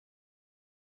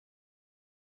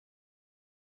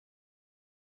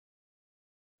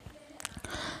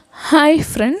Hi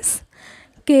friends,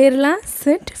 Kerala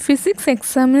set physics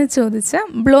examine ചോദിച്ച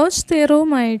Bloch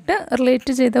തിയറവുമായിട്ട്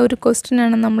relate ചെയ്ത ഒരു ക്വസ്റ്റ്യൻ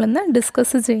ആണ് നമ്മൾ ഇന്ന്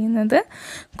ഡിസ്കസ് ചെയ്യുന്നത്.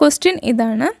 ക്വസ്റ്റ്യൻ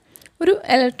ഇതാണ്: ഒരു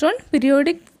ഇലക്ട്രോൺ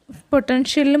പീരിയോഡിക്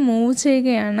പൊട്ടൻഷ്യലിൽ മൂവ്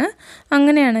ചെയ്യുകയാണ്.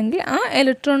 അങ്ങനെയാണെങ്കിൽ ആ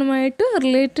ഇലക്ട്രോണുമായിട്ട്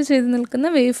റിലേറ്റ് ചെയ്ത് നിൽക്കുന്ന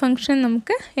വേവ് ഫംഗ്ഷൻ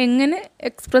നമുക്ക് എങ്ങനെ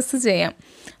എക്സ്പ്രസ് ചെയ്യാം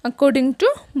അക്കോർഡിംഗ്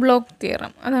ടു ബ്ലോക്ക്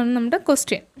തിയറം? അതാണ് നമ്മുടെ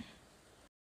ക്വസ്റ്റ്യൻ.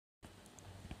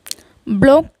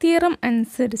 ബ്ലോക്ക് തിയറം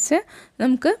അനുസരിച്ച്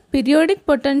നമുക്ക് പീരിയോഡിക്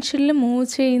പൊട്ടൻഷ്യലിൽ മൂവ്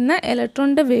ചെയ്യുന്ന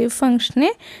ഇലക്ട്രോണിൻ്റെ വേവ് ഫംഗ്ഷനെ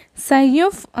സൈ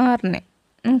ഓഫ് ആറിനെ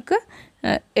നമുക്ക്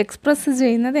എക്സ്പ്രസ്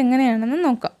ചെയ്യുന്നത് എങ്ങനെയാണെന്ന്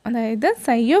നോക്കാം. അതായത്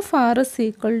psi of R is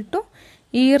equal to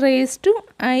E raise to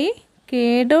I K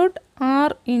dot R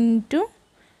into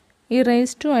E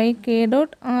raise to I K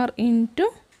dot R into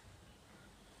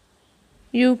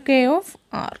U K of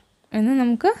R എന്ന്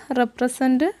നമുക്ക്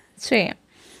റെപ്രസെൻറ്റ് ചെയ്യാം.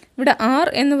 ഇവിടെ ആർ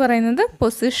എന്ന് പറയുന്നത്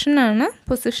പൊസിഷനാണ്,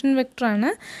 പൊസിഷൻ വെക്ടറാണ്.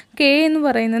 കെ എന്ന്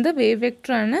പറയുന്നത് wave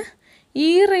വെക്ടറാണ്. E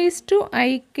raise to I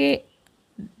K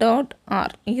dot R,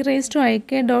 E raise to I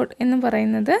K dot എന്ന്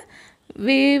പറയുന്നത്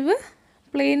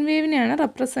പ്ലെയിൻ വേവിനെയാണ്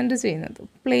റെപ്രസെൻറ്റ് ചെയ്യുന്നത്.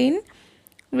 പ്ലെയിൻ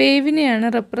വേവിനെയാണ്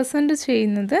റെപ്രസെൻറ്റ്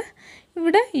ചെയ്യുന്നത്.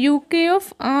 ഇവിടെ യു കെ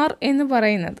ഓഫ് ആർ എന്ന്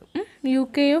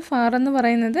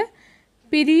പറയുന്നത്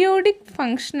periodic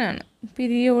ഫങ്ഷനാണ്.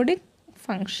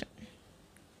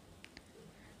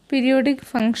 Periodic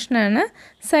ഫങ്ഷനാണ്.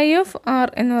 Psi of R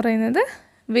എന്ന് പറയുന്നത്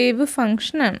വേവ്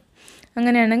ഫങ്ഷനാണ്.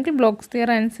 അങ്ങനെയാണെങ്കിൽ ബ്ലോക്ക്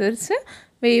തിയറം അനുസരിച്ച്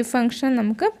വേവ് ഫങ്ഷൻ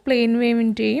നമുക്ക് പ്ലെയിൻ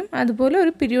വേവിൻ്റെയും അതുപോലെ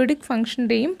ഒരു പീരിയോഡിക്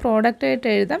ഫങ്ഷൻ്റെയും പ്രോഡക്റ്റായിട്ട്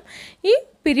എഴുതാം. ഈ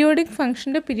പീരിയോഡിക്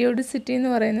ഫങ്ഷൻ്റെ പീരിയോഡിസിറ്റി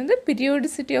എന്ന് പറയുന്നത്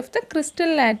periodicity of the crystal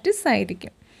lattice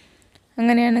ആയിരിക്കും.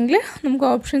 അങ്ങനെയാണെങ്കിൽ നമുക്ക്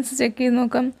ഓപ്ഷൻസ് ചെക്ക് ചെയ്ത്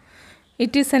നോക്കാം.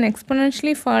 It is an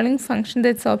exponentially falling function,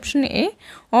 that's option A.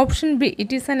 Option B,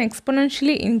 it is an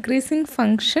exponentially increasing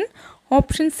function.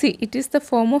 Option C, it is the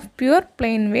form of pure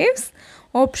plane waves.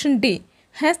 Option D,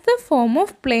 has the form of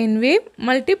plane wave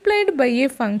multiplied by a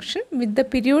function with the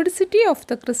periodicity of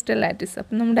the crystal lattice.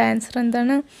 അപ്പോൾ നമ്മുടെ answer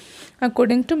എന്താണ്?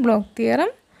 According to block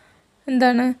theorem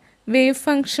എന്താണ്? Wave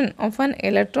function of an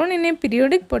electron in a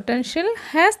periodic potential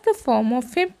has the form of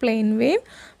a plane wave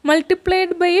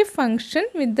multiplied by a function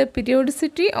with the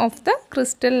periodicity of the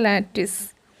crystal lattice.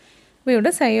 അപ്പോൾ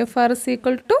ഇവിടെ psi of r is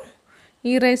equal to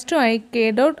e raised to I k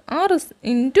dot r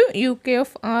into u k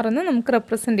of r എന്ന് നമുക്ക്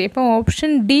represent ചെയ്യാം. അപ്പോൾ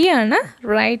option D ആണ്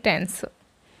right answer.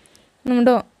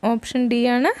 നമ്മുടെ option D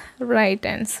ആണ് right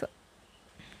answer.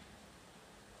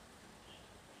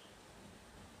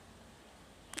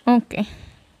 Okay,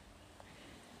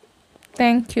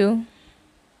 thank you.